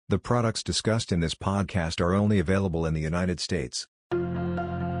The products discussed in this podcast are only available in the United States.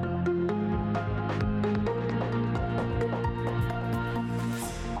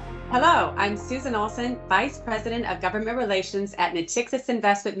 Hello, I'm Susan Olson, Vice President of Government Relations at Natixis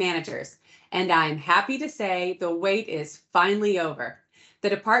Investment Managers, and I'm happy to say the wait is finally over. The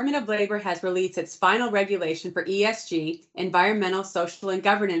Department of Labor has released its final regulation for ESG, environmental, social, and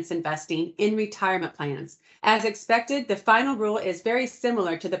governance investing in retirement plans. As expected, the final rule is very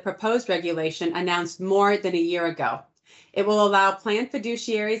similar to the proposed regulation announced more than a year ago. It will allow plan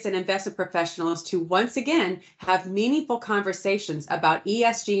fiduciaries and investment professionals to once again have meaningful conversations about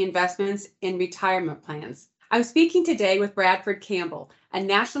ESG investments in retirement plans. I'm speaking today with Bradford Campbell, a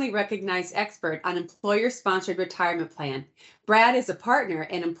nationally recognized expert on employer-sponsored retirement plan. Brad is a partner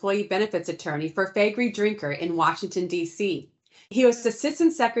and employee benefits attorney for Faegre Drinker in Washington, D.C. He was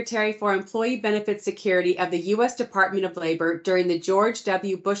Assistant Secretary for Employee Benefit Security of the U.S. Department of Labor during the George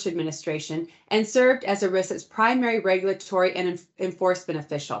W. Bush administration and served as ERISA's primary regulatory and enforcement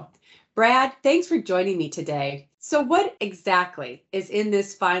official. Brad, thanks for joining me today. So what exactly is in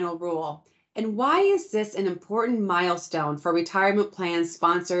this final rule? And why is this an important milestone for retirement plan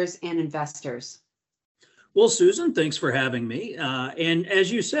sponsors and investors? Well, Susan, thanks for having me. And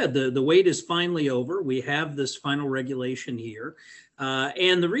as you said, the wait is finally over. We have this final regulation here.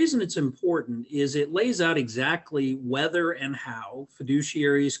 And the reason it's important is it lays out exactly whether and how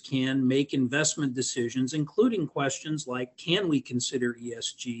fiduciaries can make investment decisions, including questions like, can we consider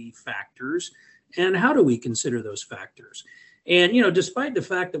ESG factors? And how do we consider those factors? And, despite the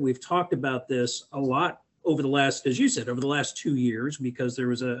fact that we've talked about this a lot over the last, as you said, over the last 2 years, because there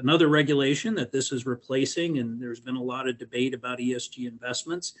was another regulation that this is replacing, and there's been a lot of debate about ESG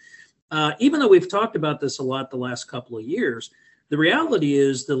investments. Even though we've talked about this a lot the last couple of years, the reality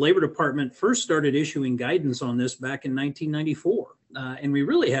is the Labor Department first started issuing guidance on this back in 1994. And we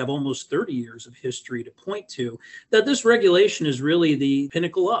really have almost 30 years of history to point to that this regulation is really the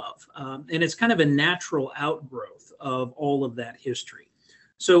pinnacle of. And it's kind of a natural outgrowth of all of that history.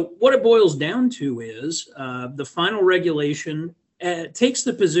 So what it boils down to is the final regulation takes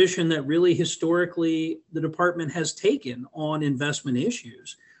the position that really historically the department has taken on investment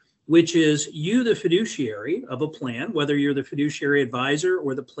issues, which is you, the fiduciary of a plan, whether you're the fiduciary advisor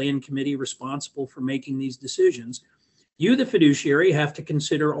or the plan committee responsible for making these decisions, you, the fiduciary, have to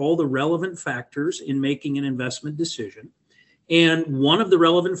consider all the relevant factors in making an investment decision. And one of the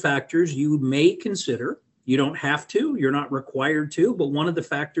relevant factors you may consider, you don't have to, you're not required to, but one of the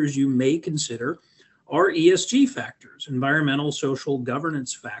factors you may consider are ESG factors, environmental, social,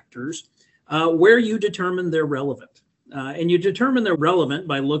 governance factors, where you determine they're relevant. And you determine they're relevant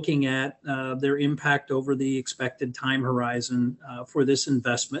by looking at their impact over the expected time horizon for this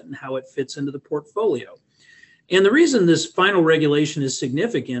investment and how it fits into the portfolio. And the reason this final regulation is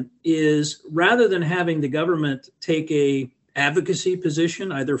significant is rather than having the government take a advocacy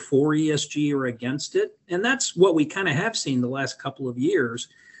position either for ESG or against it, and that's what we kind of have seen the last couple of years.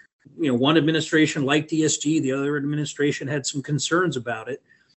 One administration liked ESG, the other administration had some concerns about it.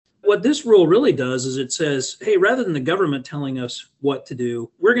 What this rule really does is it says, hey, rather than the government telling us what to do,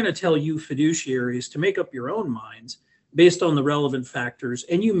 we're going to tell you fiduciaries to make up your own minds based on the relevant factors.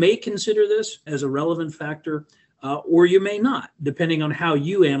 And you may consider this as a relevant factor, or you may not, depending on how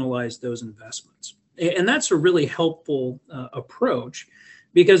you analyze those investments. And that's a really helpful approach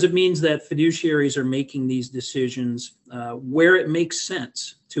because it means that fiduciaries are making these decisions where it makes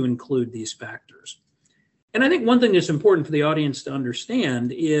sense to include these factors. And I think one thing that's important for the audience to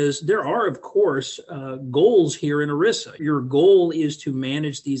understand is there are, of course, goals here in ERISA. Your goal is to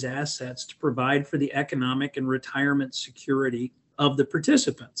manage these assets to provide for the economic and retirement security of the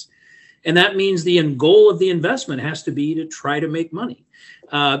participants. And that means the end goal of the investment has to be to try to make money.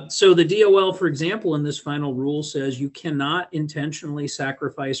 So the DOL, for example, in this final rule says you cannot intentionally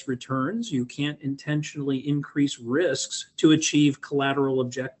sacrifice returns. You can't intentionally increase risks to achieve collateral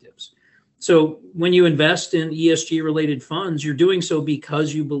objectives. So when you invest in ESG-related funds, you're doing so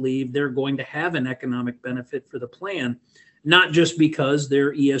because you believe they're going to have an economic benefit for the plan, not just because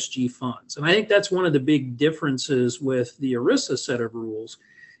they're ESG funds. And I think that's one of the big differences with the ERISA set of rules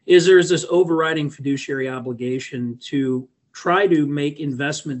is there's this overriding fiduciary obligation to try to make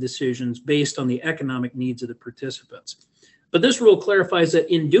investment decisions based on the economic needs of the participants. But this rule clarifies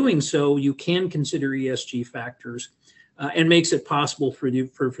that in doing so, you can consider ESG factors and makes it possible for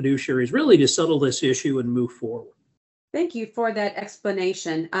fiduciaries really to settle this issue and move forward. Thank you for that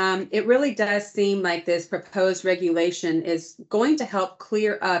explanation. It really does seem like this proposed regulation is going to help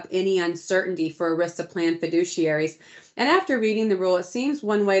clear up any uncertainty for ERISA plan fiduciaries. And after reading the rule, it seems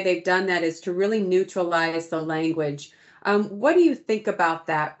one way they've done that is to really neutralize the language What do you think about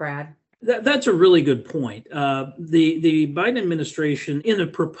that, Brad? That's a really good point. The Biden administration, in the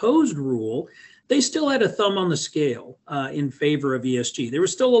proposed rule, they still had a thumb on the scale in favor of ESG. There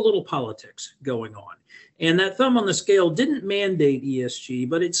was still a little politics going on. And that thumb on the scale didn't mandate ESG,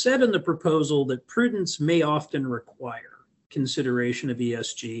 but it said in the proposal that prudence may often require consideration of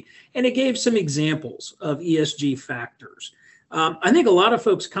ESG. And it gave some examples of ESG factors. I think a lot of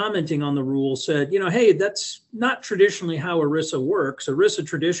folks commenting on the rule said, hey, that's not traditionally how ERISA works. ERISA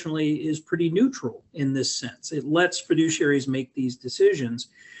traditionally is pretty neutral in this sense. It lets fiduciaries make these decisions.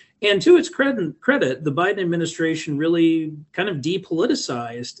 And to its credit, the Biden administration really kind of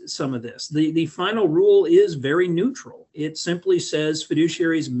depoliticized some of this. The final rule is very neutral. It simply says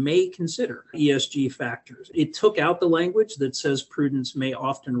fiduciaries may consider ESG factors. It took out the language that says prudence may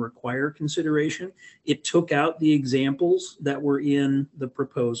often require consideration. It took out the examples that were in the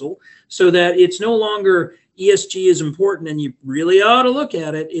proposal so that it's no longer ESG is important and you really ought to look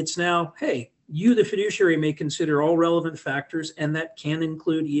at it. It's now, hey, you, the fiduciary, may consider all relevant factors, and that can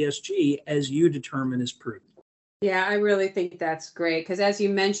include ESG as you determine is prudent. Yeah, I really think that's great because, as you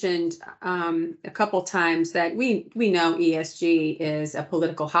mentioned a couple times, that we know ESG is a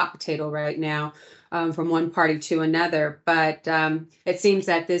political hot potato right now from one party to another. But it seems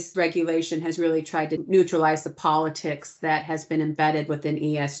that this regulation has really tried to neutralize the politics that has been embedded within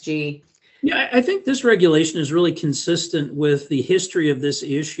ESG. Yeah, I think this regulation is really consistent with the history of this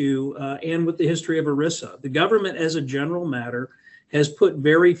issue and with the history of ERISA. The government, as a general matter, has put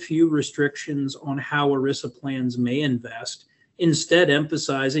very few restrictions on how ERISA plans may invest, instead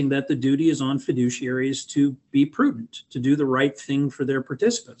emphasizing that the duty is on fiduciaries to be prudent, to do the right thing for their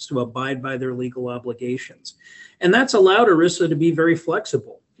participants, to abide by their legal obligations. And that's allowed ERISA to be very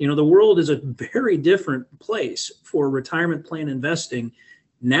flexible. The world is a very different place for retirement plan investing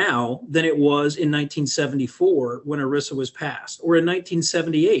now than it was in 1974 when ERISA was passed, or in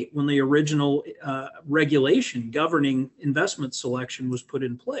 1978 when the original regulation governing investment selection was put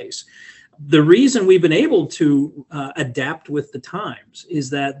in place. The reason we've been able to adapt with the times is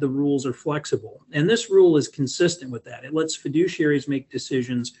that the rules are flexible, and this rule is consistent with that. It lets fiduciaries make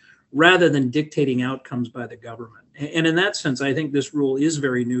decisions rather than dictating outcomes by the government. And in that sense, I think this rule is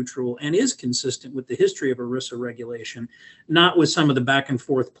very neutral and is consistent with the history of ERISA regulation, not with some of the back and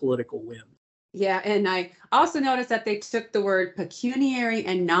forth political wind. Yeah, and I also noticed that they took the word pecuniary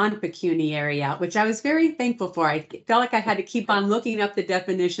and non-pecuniary out, which I was very thankful for. I felt like I had to keep on looking up the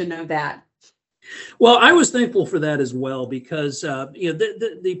definition of that. Well, I was thankful for that as well because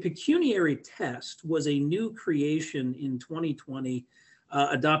the pecuniary test was a new creation in 2020.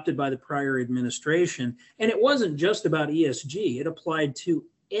 Adopted by the prior administration. And it wasn't just about ESG. It applied to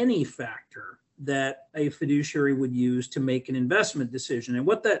any factor that a fiduciary would use to make an investment decision. And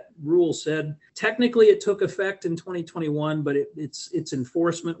what that rule said, technically it took effect in 2021, but its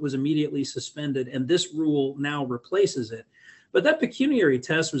enforcement was immediately suspended. And this rule now replaces it. But that pecuniary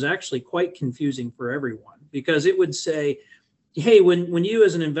test was actually quite confusing for everyone because it would say, hey, when you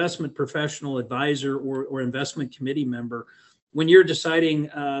as an investment professional advisor or investment committee member, when you're deciding,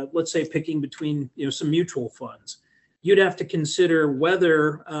 let's say, picking between some mutual funds, you'd have to consider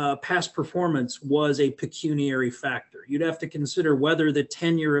whether past performance was a pecuniary factor. You'd have to consider whether the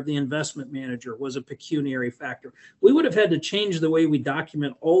tenure of the investment manager was a pecuniary factor. We would have had to change the way we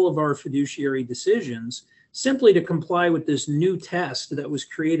document all of our fiduciary decisions simply to comply with this new test that was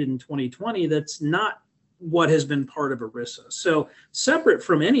created in 2020 that's not what has been part of ERISA. So separate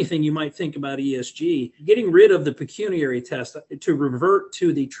from anything you might think about ESG, getting rid of the pecuniary test to revert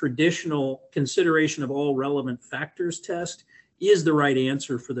to the traditional consideration of all relevant factors test is the right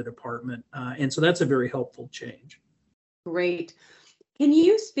answer for the department. And so that's a very helpful change. Great. Can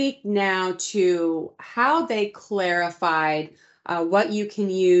you speak now to how they clarified what you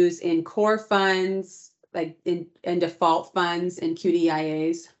can use in core funds, like in default funds and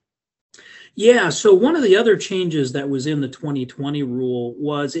QDIAs? Yeah, so one of the other changes that was in the 2020 rule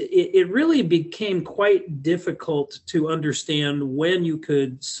was it really became quite difficult to understand when you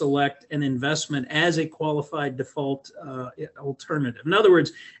could select an investment as a qualified default alternative. In other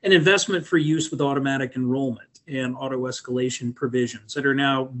words, an investment for use with automatic enrollment and auto escalation provisions that are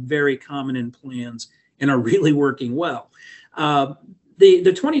now very common in plans and are really working well. The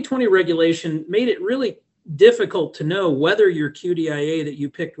 2020 regulation made it really difficult to know whether your QDIA that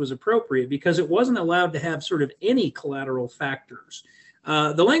you picked was appropriate because it wasn't allowed to have sort of any collateral factors.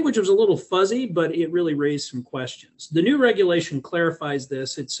 The language was a little fuzzy, but it really raised some questions. The new regulation clarifies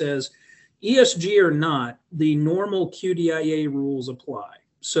this. It says, ESG or not, the normal QDIA rules apply.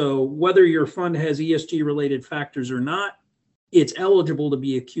 So whether your fund has ESG related factors or not, it's eligible to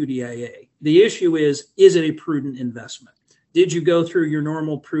be a QDIA. The issue is it a prudent investment? Did you go through your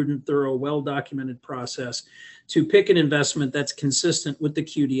normal, prudent, thorough, well-documented process to pick an investment that's consistent with the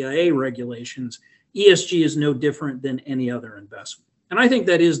QDIA regulations? ESG is no different than any other investment. And I think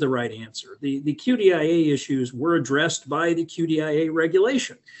that is the right answer. The QDIA issues were addressed by the QDIA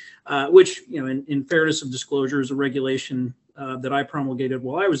regulation, which, in fairness of disclosure, is a regulation that I promulgated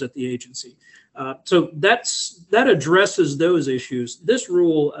while I was at the agency. So that addresses those issues. This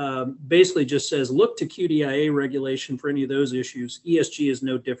rule basically just says, look to QDIA regulation for any of those issues. ESG is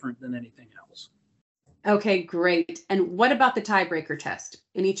no different than anything else. Okay, great. And what about the tiebreaker test?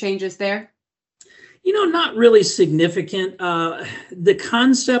 Any changes there? Not really significant. The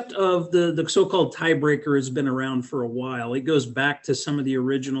concept of the so-called tiebreaker has been around for a while. It goes back to some of the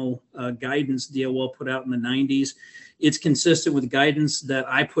original guidance DOL put out in the 90s. It's consistent with guidance that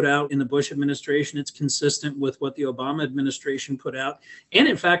I put out in the Bush administration. It's consistent with what the Obama administration put out, and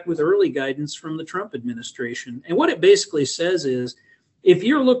in fact, with early guidance from the Trump administration. And what it basically says is, if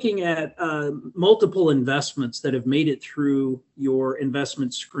you're looking at multiple investments that have made it through your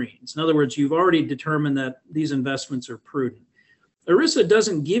investment screens, in other words, you've already determined that these investments are prudent, ERISA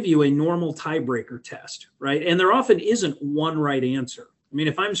doesn't give you a normal tiebreaker test, right? And there often isn't one right answer. I mean,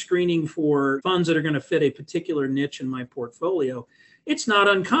 if I'm screening for funds that are going to fit a particular niche in my portfolio, it's not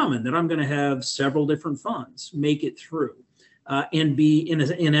uncommon that I'm going to have several different funds make it through and be,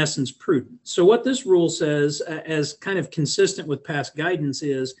 in essence, prudent. So what this rule says, as kind of consistent with past guidance,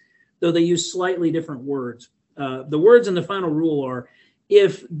 is, though they use slightly different words, the words in the final rule are,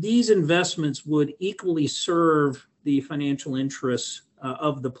 if these investments would equally serve the financial interests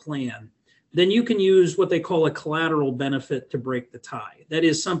of the plan, then you can use what they call a collateral benefit to break the tie. That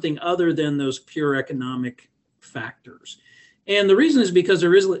is something other than those pure economic factors. And the reason is because there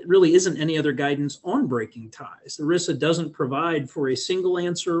really isn't any other guidance on breaking ties. ERISA doesn't provide for a single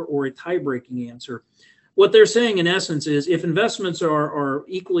answer or a tie-breaking answer. What they're saying, in essence, is if investments are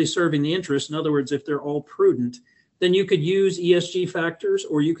equally serving the interest, in other words, if they're all prudent, then you could use ESG factors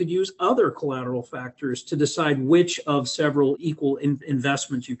or you could use other collateral factors to decide which of several equal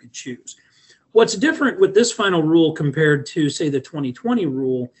investments you could choose. What's different with this final rule compared to, say, the 2020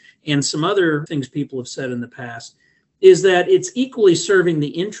 rule and some other things people have said in the past is that it's equally serving the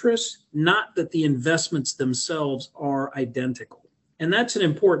interests, not that the investments themselves are identical. And that's an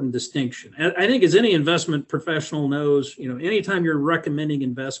important distinction. I think, as any investment professional knows, anytime you're recommending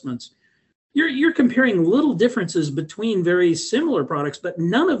investments, you're comparing little differences between very similar products, but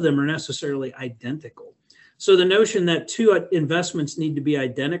none of them are necessarily identical. So the notion that two investments need to be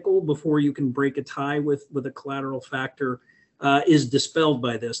identical before you can break a tie with a collateral factor is dispelled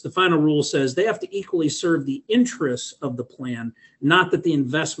by this. The final rule says they have to equally serve the interests of the plan, not that the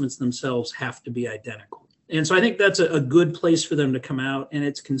investments themselves have to be identical. And so I think that's a good place for them to come out, and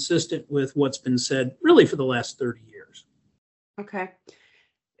it's consistent with what's been said really for the last 30 years. Okay.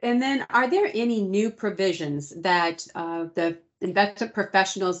 And then are there any new provisions that the investment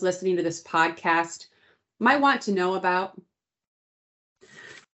professionals listening to this podcast might want to know about?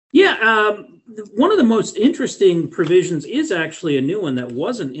 Yeah, one of the most interesting provisions is actually a new one that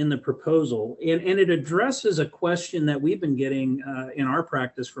wasn't in the proposal, and it addresses a question that we've been getting in our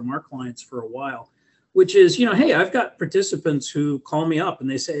practice from our clients for a while, which is, hey, I've got participants who call me up and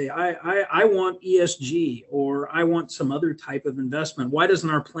they say, I want ESG or I want some other type of investment. Why doesn't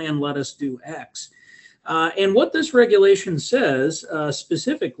our plan let us do X? And what this regulation says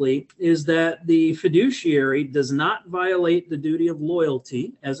specifically is that the fiduciary does not violate the duty of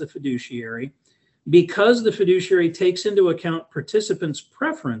loyalty as a fiduciary because the fiduciary takes into account participants'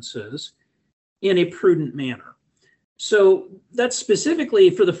 preferences in a prudent manner. So that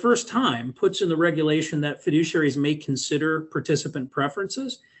specifically, for the first time, puts in the regulation that fiduciaries may consider participant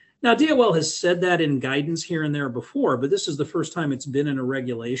preferences. Now, DOL has said that in guidance here and there before, but this is the first time it's been in a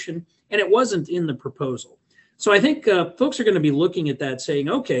regulation, and it wasn't in the proposal. So I think folks are going to be looking at that saying,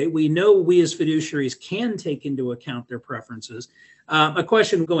 okay, we know we as fiduciaries can take into account their preferences. A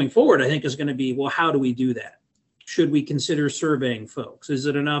question going forward, I think, is going to be, well, how do we do that? Should we consider surveying folks? Is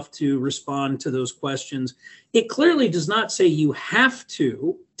it enough to respond to those questions? It clearly does not say you have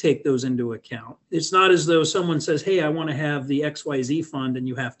to take those into account. It's not as though someone says, hey, I want to have the XYZ fund and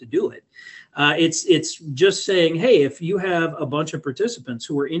you have to do it. It's just saying, hey, if you have a bunch of participants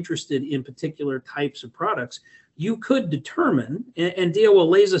who are interested in particular types of products, you could determine, and DOL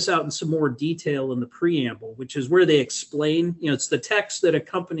lays this out in some more detail in the preamble, which is where they explain, it's the text that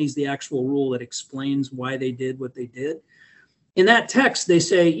accompanies the actual rule that explains why they did what they did. In that text, they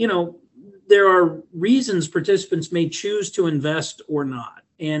say, there are reasons participants may choose to invest or not.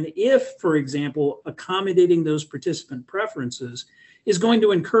 And if, for example, accommodating those participant preferences is going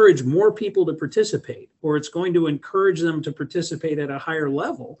to encourage more people to participate, or it's going to encourage them to participate at a higher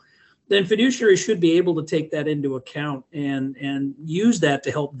level, then fiduciaries should be able to take that into account and use that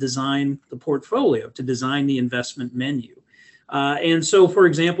to help design the portfolio, to design the investment menu. And so, for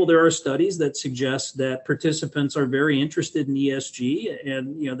example, there are studies that suggest that participants are very interested in ESG,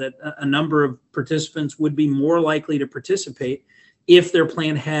 and that a number of participants would be more likely to participate if their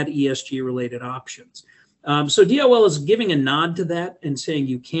plan had ESG-related options. So DOL is giving a nod to that and saying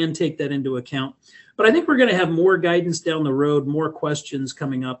you can take that into account. But I think we're going to have more guidance down the road, more questions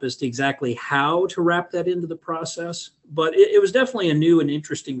coming up as to exactly how to wrap that into the process. But it was definitely a new and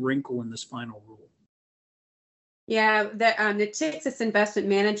interesting wrinkle in this final rule. Yeah, the Natixis Investment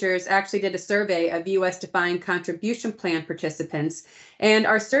Managers actually did a survey of U.S. defined contribution plan participants, and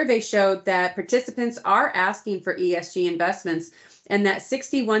our survey showed that participants are asking for ESG investments, and that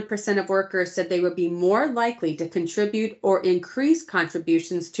 61% of workers said they would be more likely to contribute or increase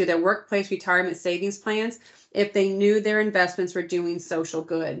contributions to their workplace retirement savings plans if they knew their investments were doing social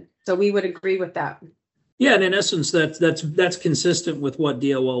good. So we would agree with that. Yeah, and in essence, that's consistent with what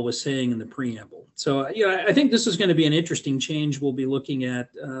DOL was saying in the preamble. So, I think this is going to be an interesting change we'll be looking at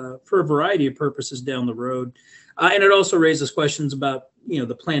for a variety of purposes down the road. And it also raises questions about,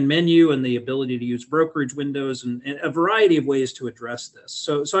 the plan menu and the ability to use brokerage windows and a variety of ways to address this.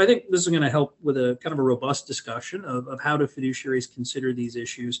 So I think this is going to help with a kind of a robust discussion of how do fiduciaries consider these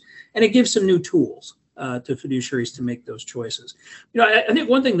issues. And it gives some new tools to fiduciaries to make those choices. I think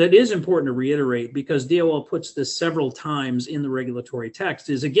one thing that is important to reiterate, because DOL puts this several times in the regulatory text,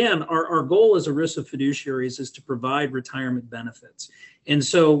 is again, our goal as ERISA fiduciaries is to provide retirement benefits. And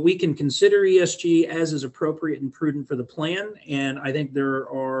so we can consider ESG as is appropriate and prudent for the plan. And I think there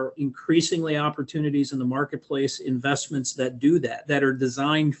are increasingly opportunities in the marketplace, investments that do that are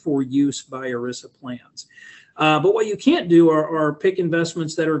designed for use by ERISA plans. But what you can't do are pick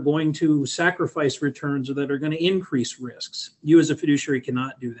investments that are going to sacrifice returns or that are going to increase risks. You as a fiduciary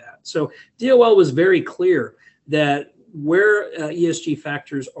cannot do that. So DOL was very clear that where ESG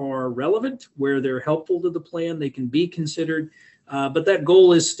factors are relevant, where they're helpful to the plan, they can be considered. But that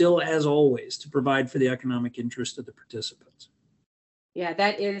goal is still, as always, to provide for the economic interest of the participants. Yeah,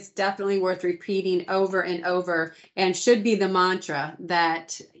 that is definitely worth repeating over and over, and should be the mantra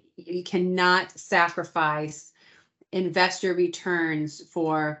that you cannot sacrifice investor returns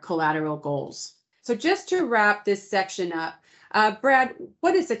for collateral goals. So just to wrap this section up, Brad,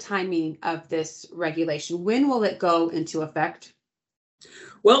 what is the timing of this regulation? When will it go into effect?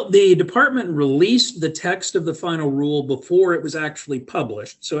 Well, the department released the text of the final rule before it was actually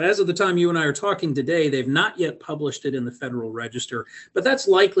published. So as of the time you and I are talking today, they've not yet published it in the Federal Register, but that's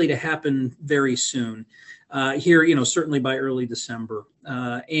likely to happen very soon. Here, certainly by early December.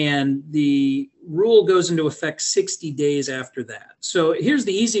 And the rule goes into effect 60 days after that. So here's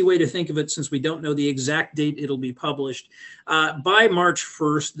the easy way to think of it, since we don't know the exact date it'll be published. By March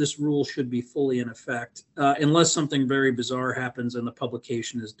 1st, this rule should be fully in effect, unless something very bizarre happens and the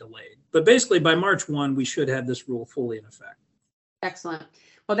publication is delayed. But basically, by March 1, we should have this rule fully in effect. Excellent.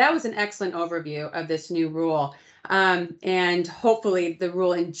 Well, that was an excellent overview of this new rule. And hopefully the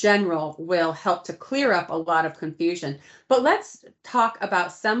rule in general will help to clear up a lot of confusion. But let's talk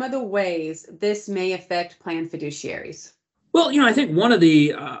about some of the ways this may affect plan fiduciaries. Well, I think one of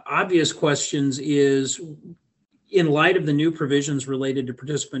the obvious questions is, in light of the new provisions related to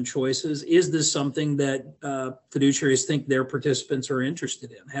participant choices, is this something that fiduciaries think their participants are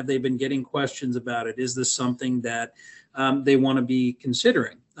interested in? Have they been getting questions about it? Is this something that they want to be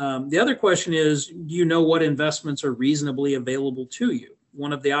considering? The other question is, do you know what investments are reasonably available to you?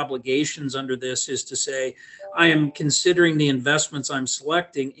 One of the obligations under this is to say, I am considering the investments I'm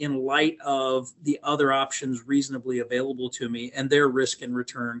selecting in light of the other options reasonably available to me and their risk and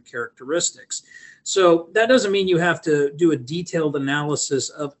return characteristics. So that doesn't mean you have to do a detailed analysis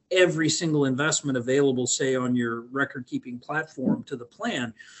of every single investment available, say, on your record-keeping platform to the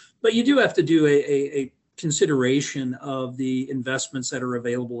plan, but you do have to do a consideration of the investments that are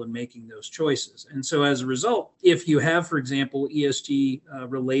available in making those choices. And so as a result, if you have, for example, ESG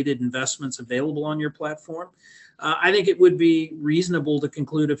related investments available on your platform, I think it would be reasonable to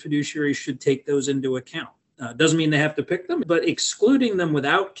conclude a fiduciary should take those into account. Doesn't mean they have to pick them, but excluding them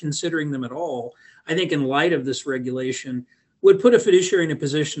without considering them at all, I think in light of this regulation, would put a fiduciary in a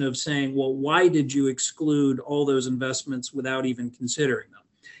position of saying, well, why did you exclude all those investments without even considering them?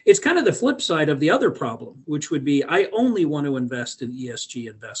 It's kind of the flip side of the other problem, which would be, I only want to invest in ESG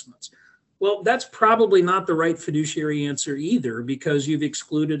investments. Well, that's probably not the right fiduciary answer either, because you've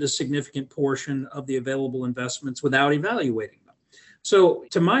excluded a significant portion of the available investments without evaluating them. So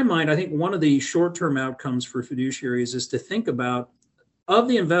to my mind, I think one of the short-term outcomes for fiduciaries is to think about, of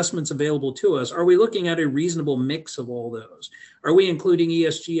the investments available to us, are we looking at a reasonable mix of all those? Are we including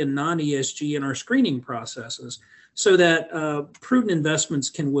ESG and non-ESG in our screening processes so that prudent investments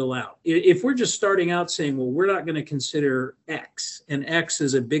can will out? If we're just starting out saying, well, we're not going to consider X, and X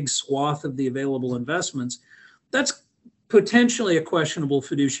is a big swath of the available investments, that's potentially a questionable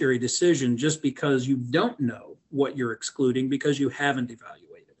fiduciary decision just because you don't know what you're excluding because you haven't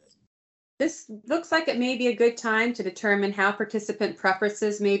evaluated it. This looks like it may be a good time to determine how participant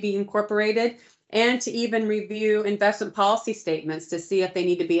preferences may be incorporated and to even review investment policy statements to see if they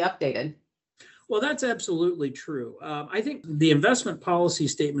need to be updated. Well, that's absolutely true. I think the investment policy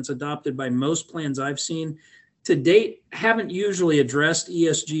statements adopted by most plans I've seen to date haven't usually addressed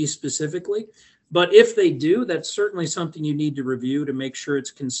ESG specifically. But if they do, that's certainly something you need to review to make sure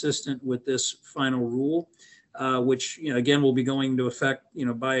it's consistent with this final rule, which, again, will be going into effect,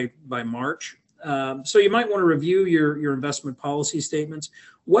 by March. So you might want to review your investment policy statements.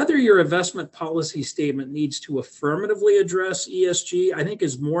 Whether your investment policy statement needs to affirmatively address ESG, I think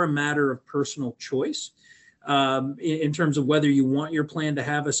is more a matter of personal choice in terms of whether you want your plan to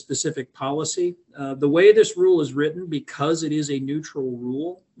have a specific policy. The way this rule is written, because it is a neutral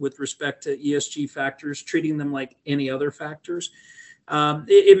rule with respect to ESG factors, treating them like any other factors,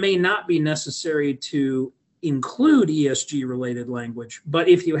 it may not be necessary to include ESG related language. But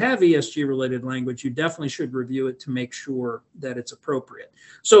if you have ESG related language, you definitely should review it to make sure that it's appropriate.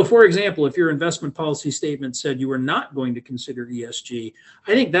 So for example, if your investment policy statement said you were not going to consider ESG,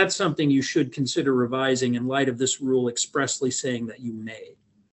 I think that's something you should consider revising in light of this rule expressly saying that you may.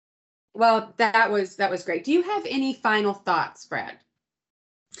 Well, that was great. Do you have any final thoughts, Brad?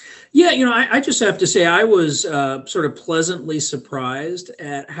 Yeah, I just have to say I was sort of pleasantly surprised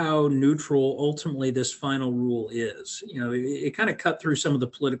at how neutral ultimately this final rule is. It kind of cut through some of the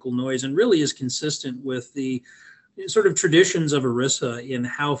political noise and really is consistent with the sort of traditions of ERISA in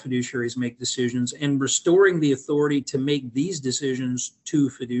how fiduciaries make decisions and restoring the authority to make these decisions to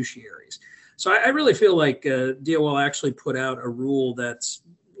fiduciaries. So I really feel like DOL actually put out a rule that's,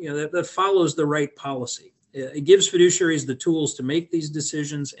 that follows the right policy. It gives fiduciaries the tools to make these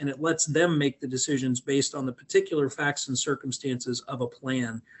decisions, and it lets them make the decisions based on the particular facts and circumstances of a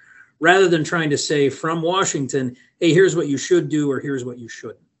plan, rather than trying to say from Washington, hey, here's what you should do or here's what you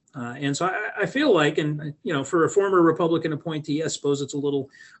shouldn't. And so I feel like, and for a former Republican appointee, I suppose it's a little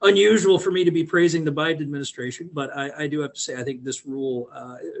unusual for me to be praising the Biden administration, but I do have to say I think this rule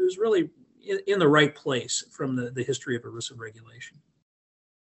is really in the right place from the history of ERISA regulation.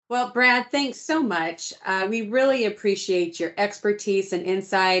 Well, Brad, thanks so much. We really appreciate your expertise and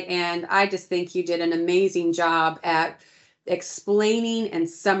insight, and I just think you did an amazing job at explaining and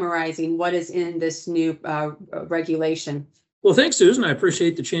summarizing what is in this new regulation. Well, thanks, Susan. I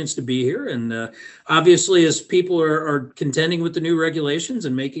appreciate the chance to be here. And obviously, as people are contending with the new regulations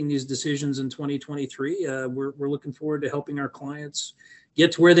and making these decisions in 2023, we're looking forward to helping our clients get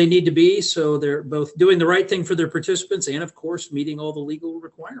to where they need to be so they're both doing the right thing for their participants and, of course, meeting all the legal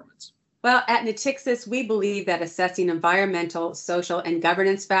requirements. Well, at Natixis, we believe that assessing environmental, social, and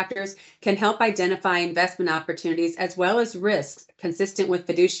governance factors can help identify investment opportunities as well as risks consistent with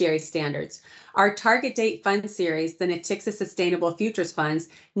fiduciary standards. Our target date fund series, the Natixis Sustainable Futures Funds,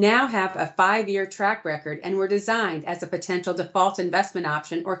 now have a 5-year track record and were designed as a potential default investment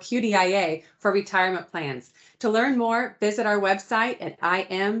option, or QDIA, for retirement plans. To learn more, visit our website at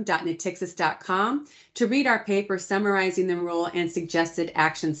im.natixis.com to read our paper summarizing the rule and suggested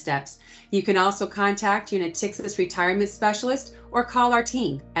action steps. You can also contact your Natixis retirement specialist or call our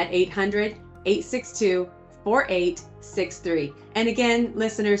team at 800-862-4863. And again,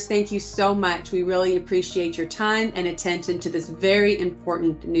 listeners, thank you so much. We really appreciate your time and attention to this very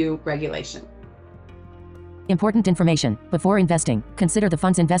important new regulation. Important information. Before investing, consider the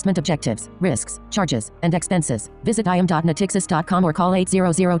fund's investment objectives, risks, charges, and expenses. Visit im.natixis.com or call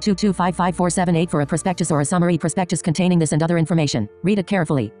 800-225-5478 for a prospectus or a summary prospectus containing this and other information. Read it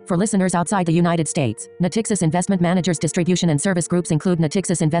carefully. For listeners outside the United States, Natixis Investment Managers distribution and service groups include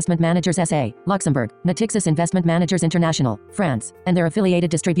Natixis Investment Managers SA, Luxembourg, Natixis Investment Managers International, France, and their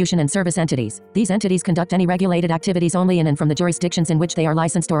affiliated distribution and service entities. These entities conduct any regulated activities only in and from the jurisdictions in which they are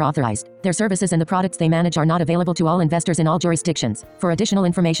licensed or authorized. Their services and the products they manage are not available to all investors in all jurisdictions. For additional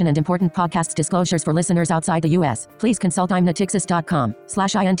information and important podcast disclosures for listeners outside the U.S., please consult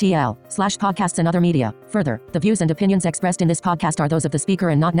imnatixis.com/intl/podcasts and other media. Further, the views and opinions expressed in this podcast are those of the speaker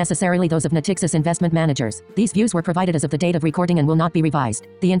and not necessarily those of Natixis Investment Managers. These views were provided as of the date of recording and will not be revised.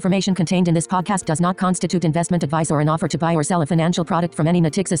 The information contained in this podcast does not constitute investment advice or an offer to buy or sell a financial product from any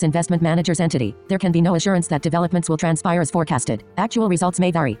Natixis Investment Managers entity. There can be no assurance that developments will transpire as forecasted. Actual results may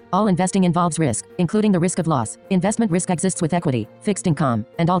vary. All investing involves risk, including the risk of loss. Investment risk exists with equity, fixed income,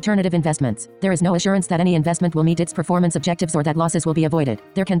 and alternative investments. There is no assurance that any investment will meet its performance objectives or that losses will be avoided.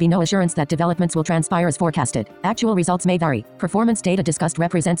 There can be no assurance that developments will transpire as forecasted. Actual results may vary. Performance data discussed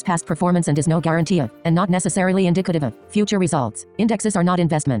represents past performance and is no guarantee of, and not necessarily indicative of, future results. Indexes are not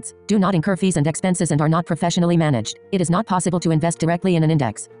investments, do not incur fees and expenses and are not professionally managed. It is not possible to invest directly in an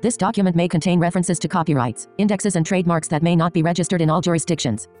index. This document may contain references to copyrights, indexes and trademarks that may not be registered in all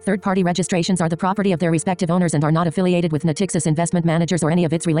jurisdictions. Third-party registrations are the property of their respective owners and are not affiliated with Natixis Investment Managers or any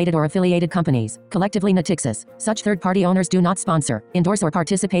of its related or affiliated companies. Collectively Natixis. Such third-party owners do not sponsor, endorse or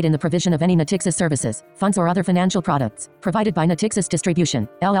participate in the provision of any Natixis services, funds or other financial products. Provided by Natixis Distribution,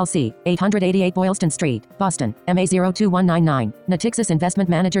 LLC, 888 Boylston Street, Boston, MA 02199. Natixis Investment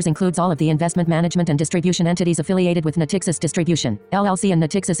Managers includes all of the investment management and distribution entities affiliated with Natixis Distribution, LLC and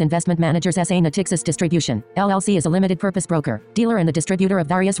Natixis Investment Managers SA. Natixis Distribution, LLC is a limited-purpose broker, dealer and the distributor of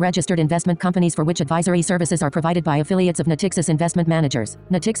various registered investment companies for which advisory services are provided by affiliates of Natixis Investment Managers.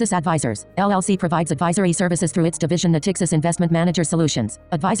 Natixis Advisors, LLC provides advisory services through its division Natixis Investment Manager Solutions.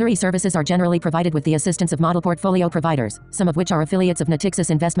 Advisory services are generally provided with the assistance of model portfolio providers, some of which are affiliates of Natixis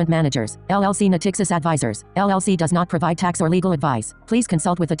Investment Managers, LLC. Natixis Advisors, LLC does not provide tax or legal advice. Please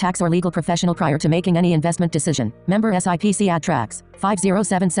consult with a tax or legal professional prior to making any investment decision. Member SIPC AdTrax,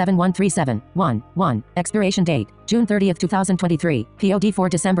 5077137-1-1. Expiration date, June 30, 2023. POD for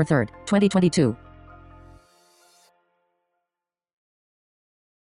December 3, 2022.